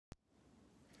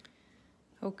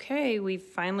Okay, we've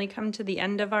finally come to the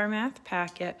end of our math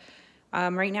packet.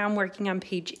 Right now I'm working on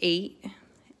page 8,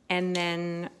 and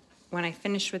then when I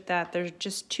finish with that, there's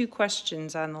just 2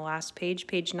 questions on the last page,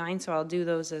 page 9, so I'll do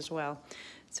those as well.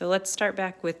 So let's start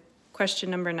back with question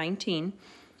number 19.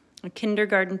 A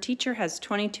kindergarten teacher has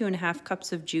 22.5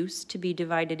 cups of juice to be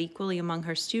divided equally among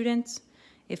her students.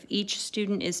 If each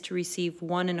student is to receive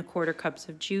 1¼ cups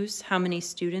of juice, how many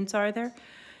students are there?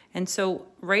 And so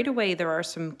right away there are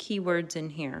some key words in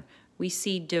here. We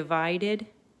see divided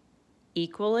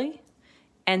equally,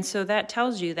 and so that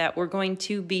tells you that we're going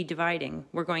to be dividing.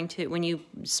 We're going to, when you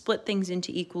split things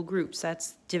into equal groups,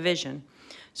 that's division.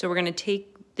 So we're going to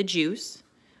take the juice,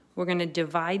 we're going to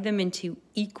divide them into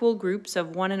equal groups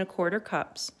of 1¼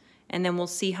 cups, and then we'll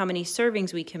see how many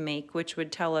servings we can make, which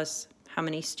would tell us how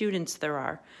many students there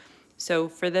are. So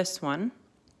for this one,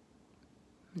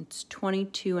 it's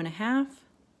 22.5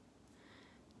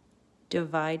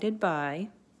 divided by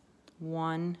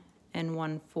 1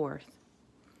 1/4.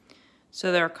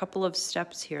 So there are a couple of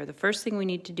steps here. The first thing we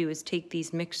need to do is take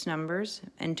these mixed numbers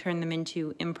and turn them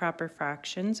into improper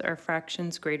fractions, or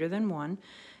fractions greater than 1.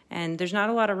 And there's not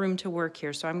a lot of room to work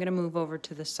here, so I'm going to move over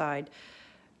to the side.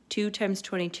 2 times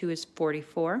 22 is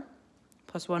 44,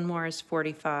 plus 1 more is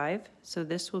 45. So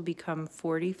this will become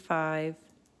 45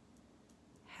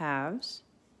 halves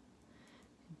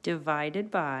divided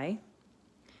by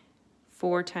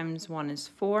 4 times 1 is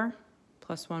 4,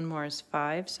 plus 1 more is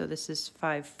 5, so this is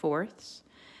 5/4.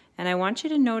 And I want you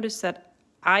to notice that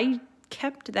I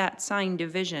kept that sign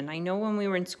division. I know when we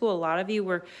were in school, a lot of you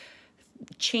were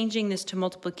changing this to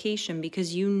multiplication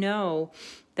because you know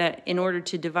that in order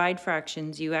to divide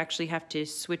fractions, you actually have to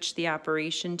switch the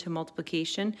operation to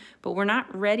multiplication, but we're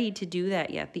not ready to do that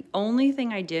yet. The only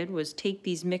thing I did was take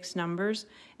these mixed numbers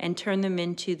and turn them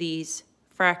into these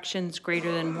fractions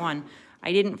greater than 1.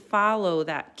 I didn't follow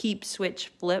that keep, switch,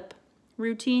 flip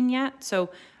routine yet, so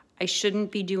I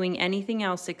shouldn't be doing anything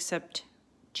else except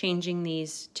changing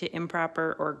these to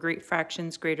improper or great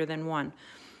fractions greater than 1.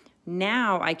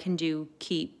 Now I can do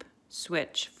keep,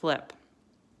 switch, flip.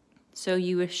 So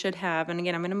you should have, and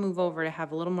again I'm going to move over to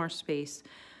have a little more space,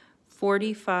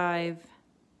 45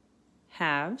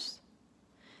 halves.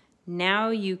 Now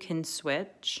you can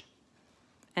switch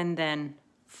and then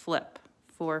flip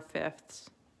 4/5.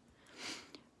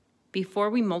 Before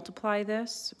we multiply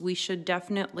this, we should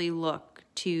definitely look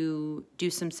to do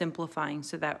some simplifying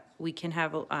so that we can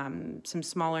have some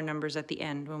smaller numbers at the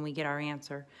end when we get our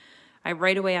answer.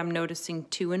 Right away I'm noticing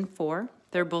 2 and 4.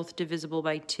 They're both divisible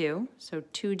by 2. So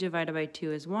 2 divided by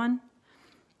 2 is 1.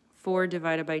 4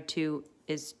 divided by 2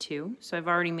 is 2. So I've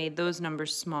already made those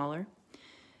numbers smaller.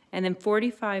 And then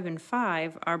 45 and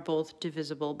 5 are both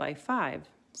divisible by 5.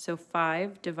 So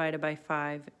 5 divided by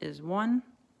 5 is 1.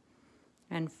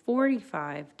 And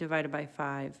 45 divided by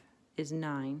 5 is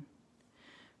 9.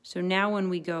 So now when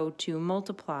we go to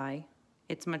multiply,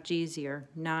 it's much easier.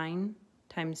 9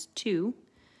 times 2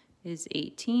 is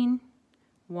 18.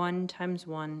 1 times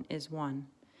 1 is 1.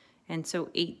 And so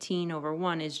 18 over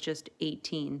 1 is just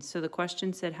 18. So the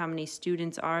question said how many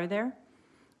students are there?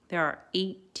 There are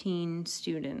 18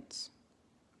 students.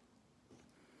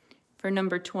 For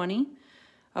number 20,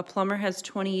 a plumber has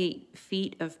 28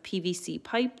 feet of PVC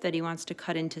pipe that he wants to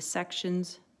cut into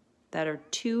sections that are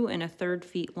 2 1/3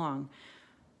 feet long.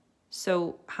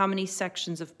 So how many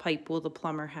sections of pipe will the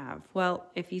plumber have? Well,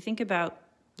 if you think about,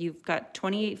 you've got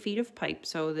 28 feet of pipe,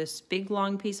 so this big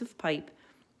long piece of pipe,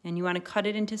 and you want to cut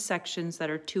it into sections that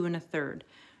are 2 1/3.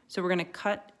 So we're going to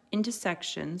cut into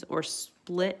sections or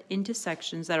split into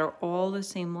sections that are all the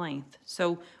same length.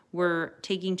 So we're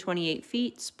taking 28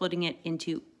 feet, splitting it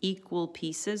into equal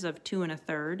pieces of 2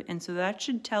 1/3, and so that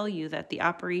should tell you that the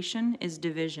operation is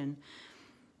division.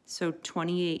 So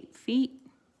 28 feet,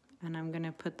 and I'm going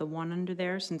to put the 1 under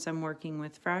there since I'm working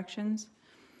with fractions,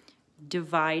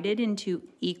 divided into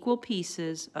equal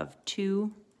pieces of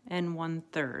 2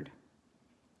 1/3.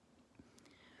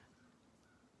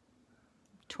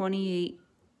 28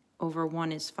 over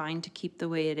 1 is fine to keep the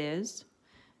way it is.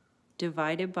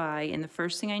 Divided by, and the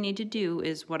first thing I need to do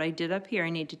is what I did up here. I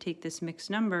need to take this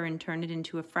mixed number and turn it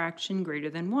into a fraction greater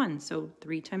than 1. So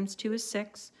 3 times 2 is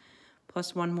 6,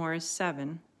 plus 1 more is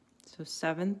 7. So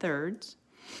 7/3.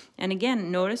 And again,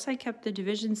 notice I kept the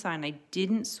division sign. I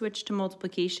didn't switch to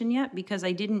multiplication yet because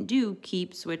I didn't do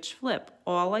keep, switch, flip.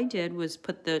 All I did was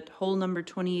put the whole number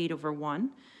 28 over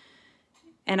 1,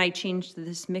 and I changed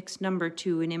this mixed number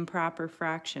to an improper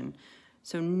fraction.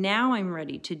 So now I'm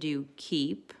ready to do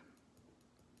keep,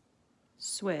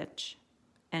 switch,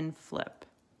 and flip.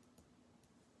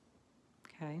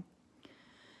 Okay.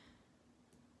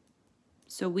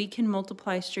 So we can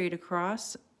multiply straight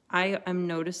across. I am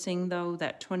noticing, though,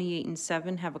 that 28 and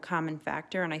 7 have a common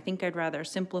factor, and I think I'd rather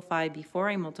simplify before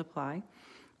I multiply.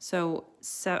 So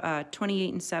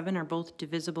 28 and 7 are both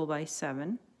divisible by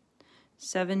 7.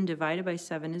 7 divided by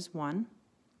 7 is 1.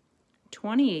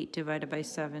 28 divided by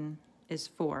 7 is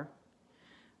 4.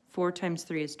 4 times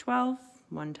 3 is 12.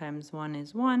 1 times 1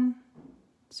 is 1.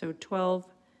 So 12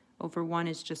 over 1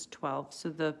 is just 12. So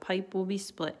the pipe will be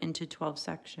split into 12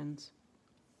 sections.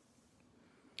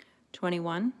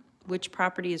 21, which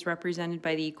property is represented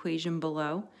by the equation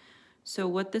below? So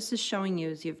what this is showing you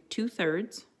is you have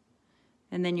 2/3,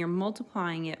 and then you're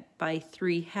multiplying it by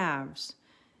 3/2,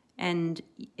 and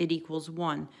it equals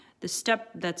 1. The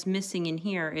step that's missing in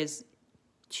here is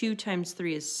 2 times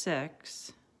 3 is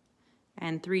 6,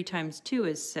 and 3 times 2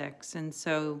 is 6, and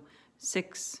so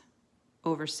 6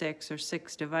 over 6, or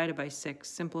 6 divided by 6,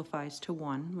 simplifies to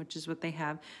 1, which is what they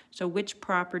have. So which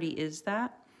property is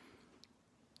that?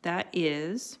 That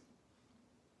is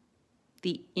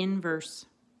the inverse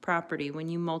property. When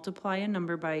you multiply a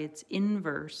number by its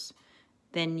inverse,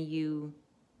 then you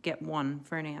get 1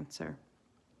 for an answer.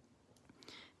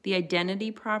 The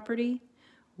identity property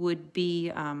would be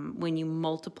when you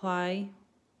multiply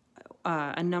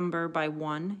a number by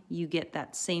 1, you get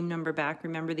that same number back.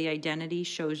 Remember, the identity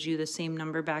shows you the same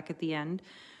number back at the end.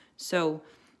 So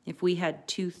if we had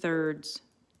 2/3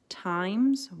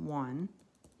 times 1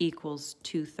 equals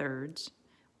 2/3,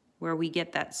 where we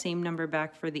get that same number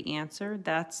back for the answer,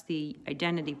 that's the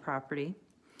identity property.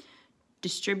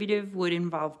 Distributive would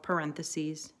involve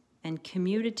parentheses, and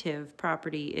commutative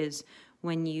property is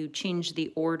when you change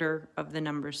the order of the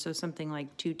numbers. So something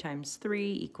like 2 times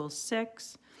 3 equals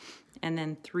 6, and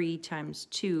then 3 times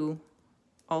 2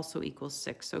 also equals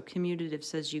 6. So commutative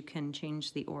says you can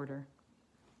change the order.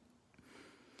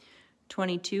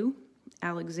 22,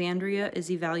 Alexandria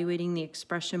is evaluating the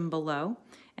expression below.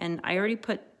 And I already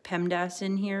put PEMDAS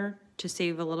in here to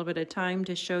save a little bit of time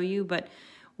to show you, but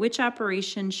which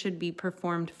operation should be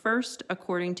performed first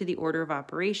according to the order of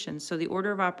operations? So the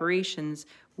order of operations,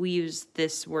 we use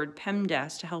this word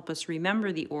PEMDAS to help us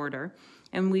remember the order.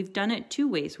 And we've done it 2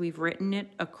 ways. We've written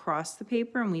it across the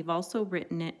paper, and we've also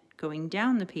written it going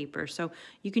down the paper. So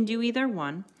you can do either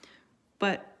one,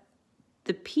 but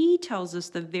the P tells us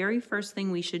the very first thing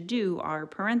we should do are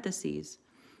parentheses.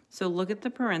 So look at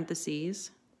the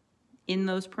parentheses. In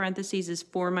those parentheses is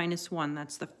 4 minus 1.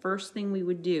 That's the first thing we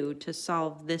would do to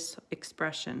solve this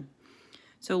expression.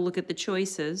 So look at the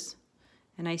choices,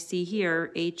 and I see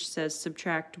here H says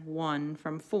subtract 1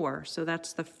 from 4. So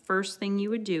that's the first thing you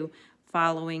would do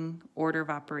following order of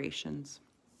operations.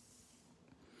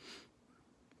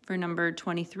 For number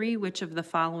 23, which of the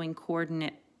following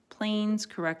coordinate planes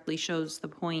correctly shows the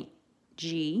point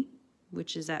G,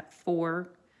 which is at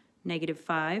 4,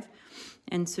 -5.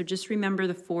 And so just remember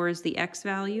the 4 is the X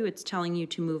value. It's telling you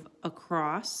to move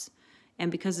across,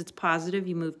 and because it's positive,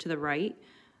 you move to the right.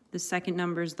 The second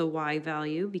number is the Y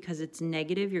value. Because it's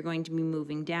negative, you're going to be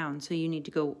moving down. So you need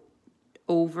to go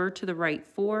over to the right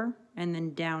 4 and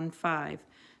then down 5.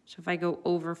 So if I go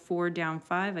over 4, down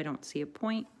 5, I don't see a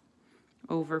point.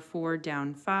 Over 4,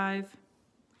 down 5,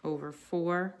 over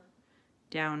 4,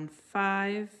 down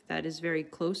 5. That is very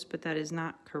close, but that is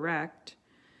not correct.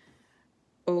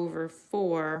 Over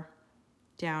 4,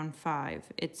 down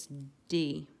 5. It's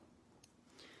D.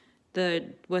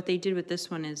 What they did with this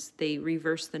one is they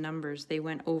reversed the numbers. They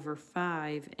went over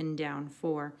 5 and down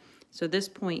 4. So this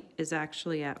point is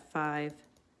actually at 5,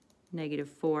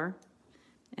 -4.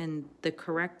 And the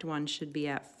correct one should be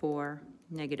at 4,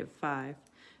 -5.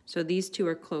 So these two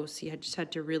are close. You just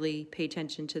had to really pay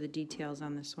attention to the details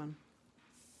on this one.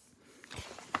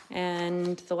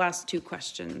 And the last 2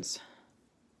 questions.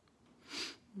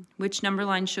 Which number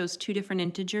line shows 2 different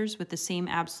integers with the same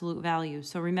absolute value?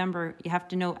 So remember, you have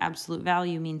to know absolute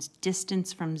value means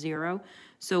distance from 0.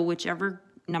 So whichever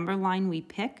number line we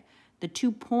pick, the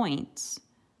 2 points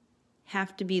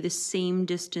have to be the same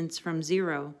distance from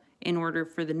 0 in order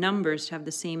for the numbers to have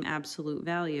the same absolute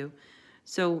value.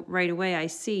 So right away I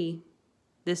see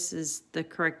this is the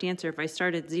correct answer. If I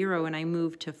start at 0 and I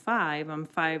move to 5, I'm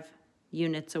 5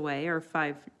 units away, or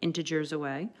 5 integers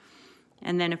away.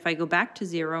 And then if I go back to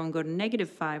 0 and go to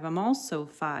 -5, I'm also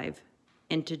 5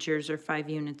 integers or 5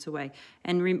 units away.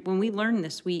 And when we learned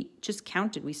this, we just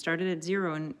counted. We started at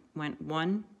 0 and went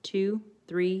 1, 2,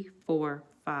 3, 4,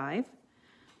 5.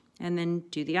 And then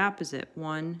do the opposite.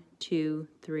 1, 2,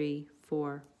 3,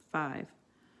 4, 5.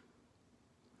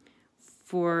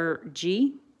 For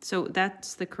G, so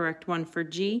that's the correct one. For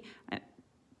G,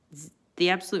 the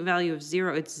absolute value of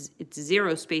 0, it's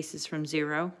 0 spaces from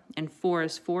 0, and 4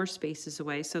 is 4 spaces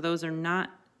away, so those are not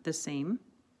the same.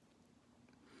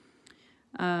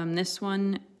 This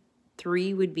one,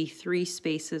 3 would be 3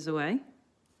 spaces away,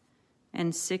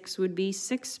 and 6 would be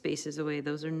 6 spaces away.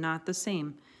 Those are not the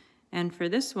same. And for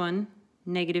this one,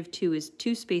 -2 is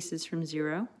 2 spaces from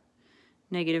 0.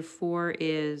 -4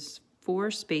 is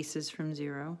 4 spaces from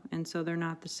 0, and so they're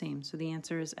not the same. So the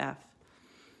answer is F.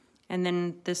 And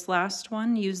then this last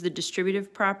one, use the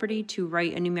distributive property to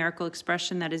write a numerical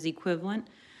expression that is equivalent.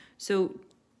 So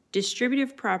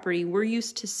distributive property, we're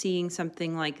used to seeing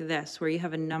something like this, where you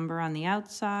have a number on the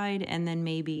outside and then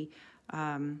maybe,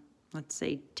 let's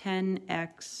say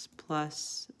 10x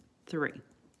plus 3.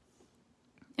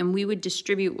 And we would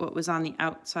distribute what was on the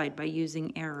outside by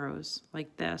using arrows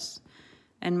like this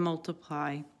and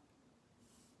multiply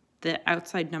the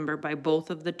outside number by both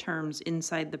of the terms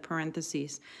inside the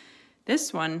parentheses.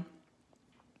 This one,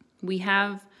 we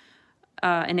have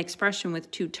an expression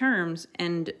with 2 terms,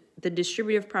 and the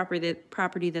distributive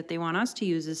property that they want us to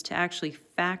use is to actually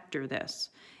factor this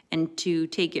and to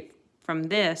take it from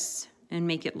this and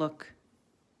make it look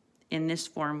in this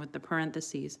form with the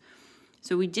parentheses.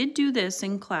 So we did do this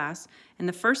in class, and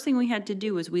the first thing we had to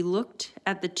do was we looked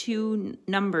at the 2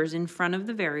 numbers in front of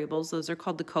the variables. Those are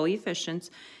called the coefficients,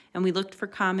 and we looked for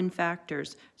common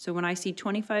factors. So when I see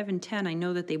 25 and 10, I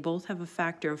know that they both have a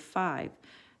factor of 5.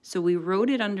 So we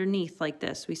wrote it underneath like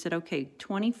this. We said, okay,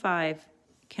 25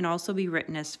 can also be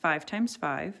written as 5 times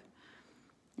 5,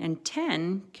 and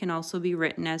 10 can also be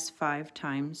written as 5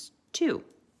 times 2.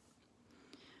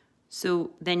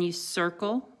 So then you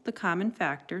circle the common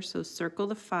factor, so circle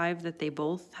the 5 that they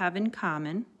both have in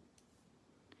common,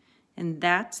 and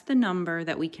that's the number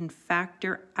that we can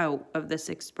factor out of this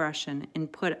expression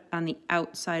and put on the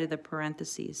outside of the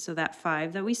parentheses. So that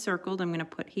 5 that we circled, I'm going to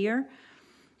put here,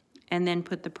 and then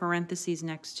put the parentheses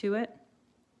next to it.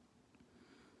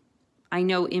 I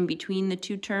know in between the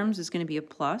 2 terms is going to be a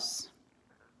plus,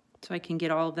 so I can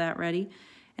get all of that ready.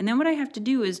 And then what I have to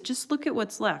do is just look at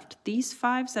what's left. These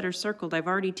 5s that are circled, I've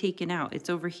already taken out. It's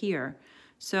over here.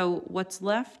 So what's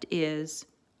left is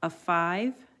a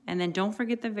 5, and then don't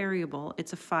forget the variable.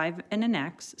 It's a 5 and an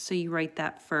x, so you write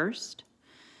that first.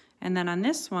 And then on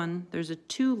this one, there's a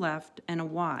 2 left and a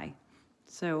y.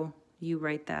 So you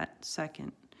write that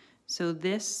second. So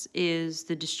this is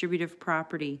the distributive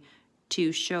property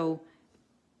to show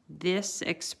this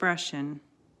expression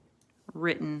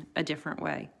written a different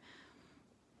way.